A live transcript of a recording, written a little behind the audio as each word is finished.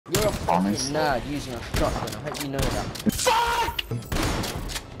You're a fucking nerd using a shotgun. I hope you know that. Fuck!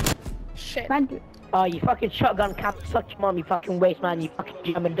 Shit. Man, oh, you fucking shotgun cap, suck your mom, you fucking waste man, you fucking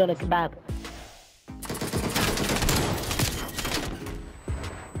German doner kebab.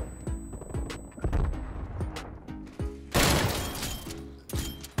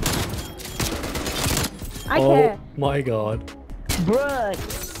 I care. Oh my god. Bruh.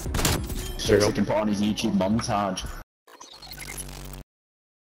 So he can put on his YouTube montage.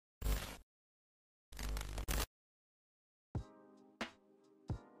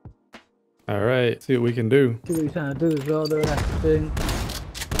 Alright, see what we can do. See what he's trying to do as well, though, that's the thing.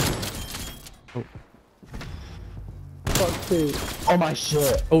 Oh. Fuck too. Oh my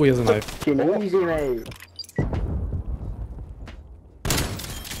shit. Oh, he has a knife. Easy, mate.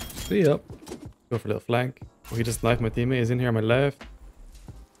 See up. Go for a little flank. Oh, he just knifed my teammate. He's in here on my left.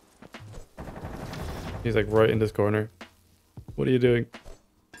 He's like right in this corner. What are you doing?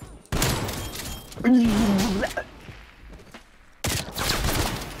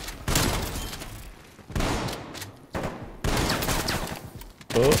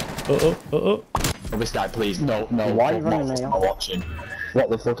 Oh. Oh, this guy, please. No. Why are you running what now? am I watching? What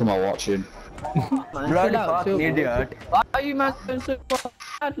the fuck am I watching? Bloody fuck, idiot. Why are you man doing so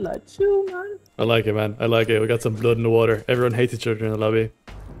bad, like, chill, man? I like it, man. I like it. We got some blood in the water. Everyone hates each other in the lobby.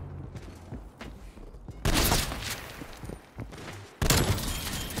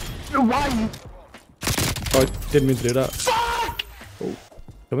 Why? Oh, I didn't mean to do that. Fuck! Oh,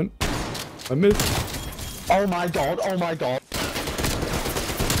 coming. I missed. Oh my god, oh my god.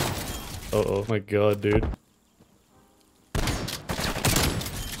 Oh my god, dude.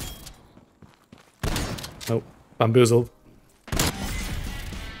 Nope. Bamboozled.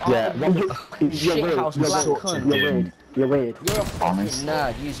 Yeah, Shithouse black cunt. You're weird. You're a fucking Honest.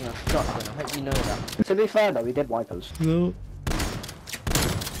 nerd using a shotgun. I hope you know that. To be fair though, we did wipe us. No.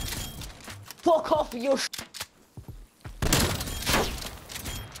 Fuck off with your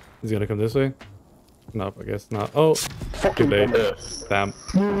He's gonna come this way? Nope, I guess not. Oh! Too late. Damn.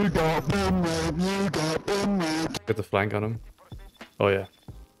 You got bum, you got bum. Get the flank on him. Oh yeah.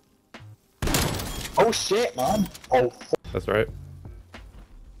 Oh shit, man. Oh, fuck. That's right.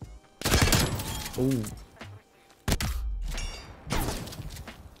 Ooh.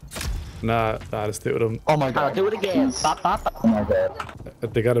 Nah, let's do it with him. Oh my god. I'll do it again. Bop, bop, bop. Oh my god.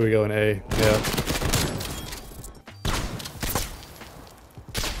 They gotta be going A. Yeah.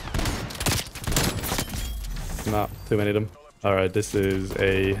 Nah, too many of them. Alright, this is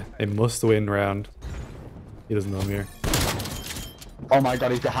a must-win round. He doesn't know I'm here. Oh my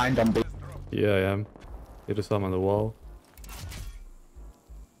god, he's behind on B. Yeah, I am. You just saw him on the wall.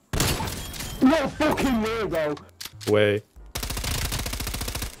 No fucking way, bro. Way.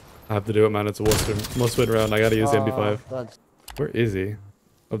 I have to do it, man. It's a must-win round. I gotta use the MP5. God. Where is he?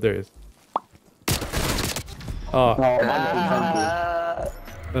 Oh, there he is. Oh, I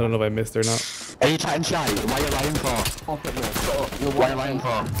don't know if I missed or not. Are you chatting shy? Why are you lying for? Why are you lying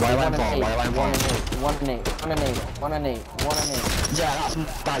for? Why are you lying for? Why are you lying for? One and eight. Yeah, that's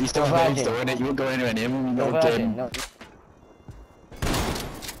that. You still have age though, innit? You won't go anywhere near him. You little game. No.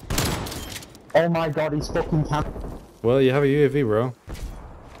 Oh my god, he's fucking camp. Well, you have a UAV, bro.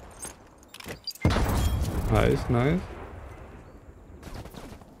 Nice.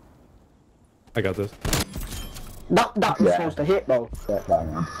 I got this. That was supposed to hit though.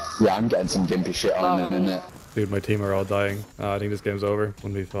 Yeah, I'm getting some gimpy shit on him, innit? Dude, my team are all dying. I think this game's over.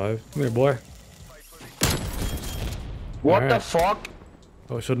 1v5. Come here, boy. What the Alright. fuck?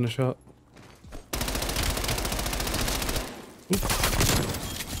 Oh, I shouldn't have shot.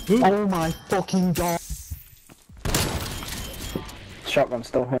 Oop. Oh my fucking god. Shotgun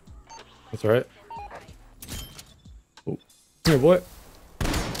still hit. That's alright. Oh. Come here, boy.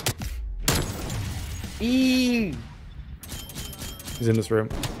 Eee. He's in this room.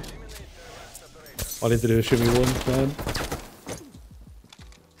 All I need to do is shoot me once, man.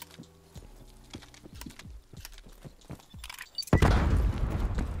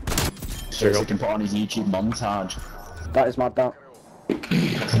 So he can put on his YouTube montage. That is mad that.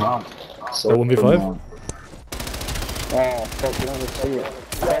 Come on. So 1v5? Oh fuck, you don't see it.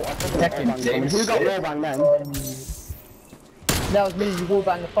 Who got wallbang then? That was me, you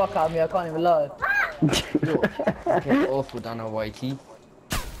wallbang the fuck out of me, I can't even lie. You're awful down a YT.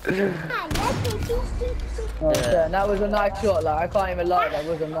 Yeah, that was a nice shot, like, I can't even lie, that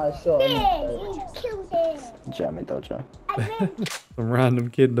was a nice shot. Jammy Dodger. Some random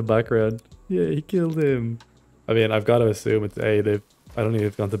kid in the background. Yeah, he killed him. I mean, I've got to assume it's A. I don't think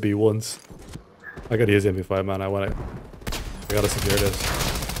they've gone to B once. I gotta use the MP5, man. I gotta secure this.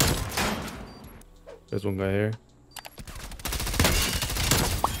 There's one guy here.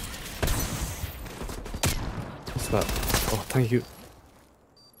 that? Oh, thank you.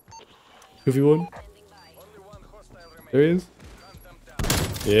 2v1. There he is.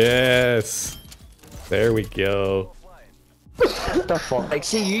 Yes. There we go. What the fuck? Like,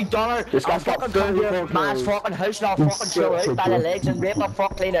 see you, Donner, This I'll guy's got fucking come to your 34 man's kills. fucking house and I'll fucking chill out by the legs and rape the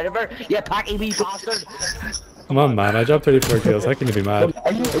fuck clean out of her, you packy wee bastard. Come on, man. I dropped 34 kills. How can you be mad?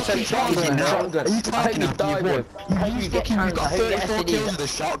 Are you It's a shotgun, shotgun. I hope you die, bro. I hope you get cancelled. I hope you get 34 kills STD. with a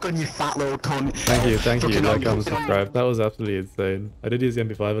shotgun, you fat little cunt. Thank you, thank you. Fucking Like, hell. comment, subscribe. That was absolutely insane. I did use the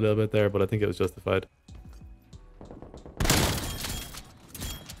MP5 a little bit there, but I think it was justified.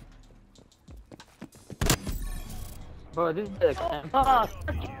 Bro, this is the camp.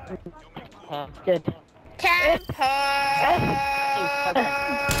 Oh, good.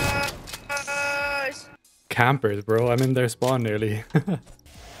 Campers, bro. I'm in their spawn nearly.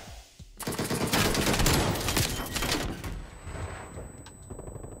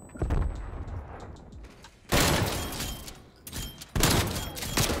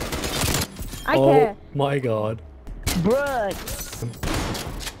 I Oh care. my god. Bruh.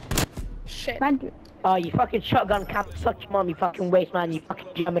 Shit. Oh, you fucking shotgun cap, suck your mom, you fucking waste man, you fucking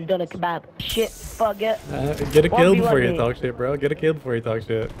German doner kebab. Shit, fuck it. Get a kill 1v1 before you me. talk shit, bro. Get a kill before you talk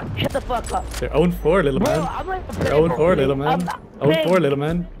shit. Shut the fuck up. They're 0-4, little Bro, man. I'm like a They're 0-4, little man. 0-4, little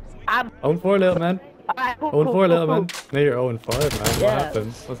man. I'm 0-4, little man. 0-4, little man. Shut Now you're 0-5, man. What Yeah.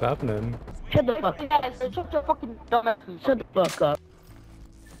 happened? What's happening? the fuck up. Shut the fucking dumbass. Shut the fuck up.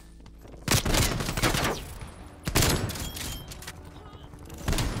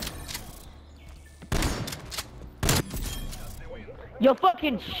 You're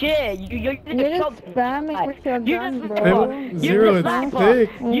fucking shit. You're You're just spamming with your You gun, just- bro. You Zero the is sniper. thick.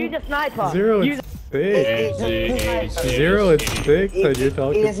 You the sniper. Zero You is thick. the Zero is six, and you're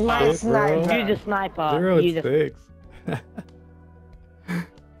talking It's my shit, bro. sniper. You the sniper. Zero You is the six.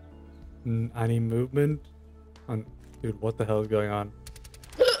 Any movement? On, dude, what the hell is going on?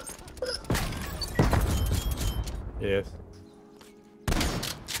 Yes.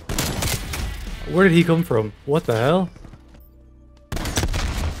 Where did he come from? What the hell?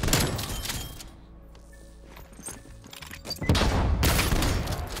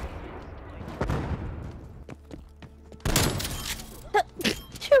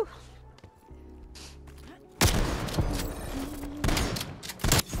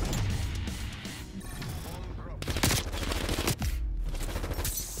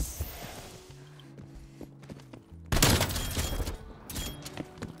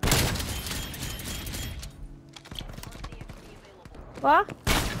 What?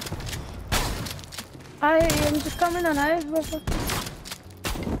 I'm just coming on out, bro.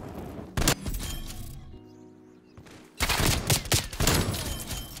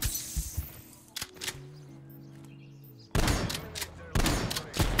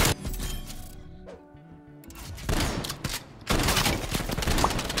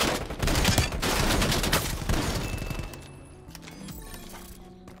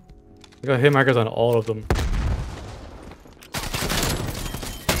 I got hit markers on all of them.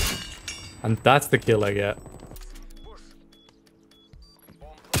 And that's the kill I get.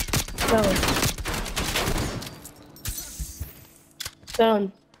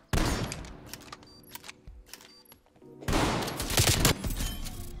 Done.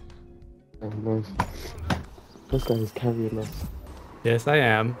 Oh, nice. This guy is carrying us. Yes, I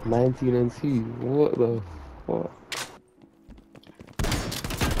am. 19 and 2. What the fuck?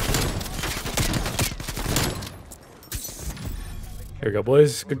 Here we go,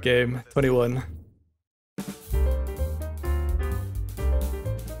 boys. Good game. 21.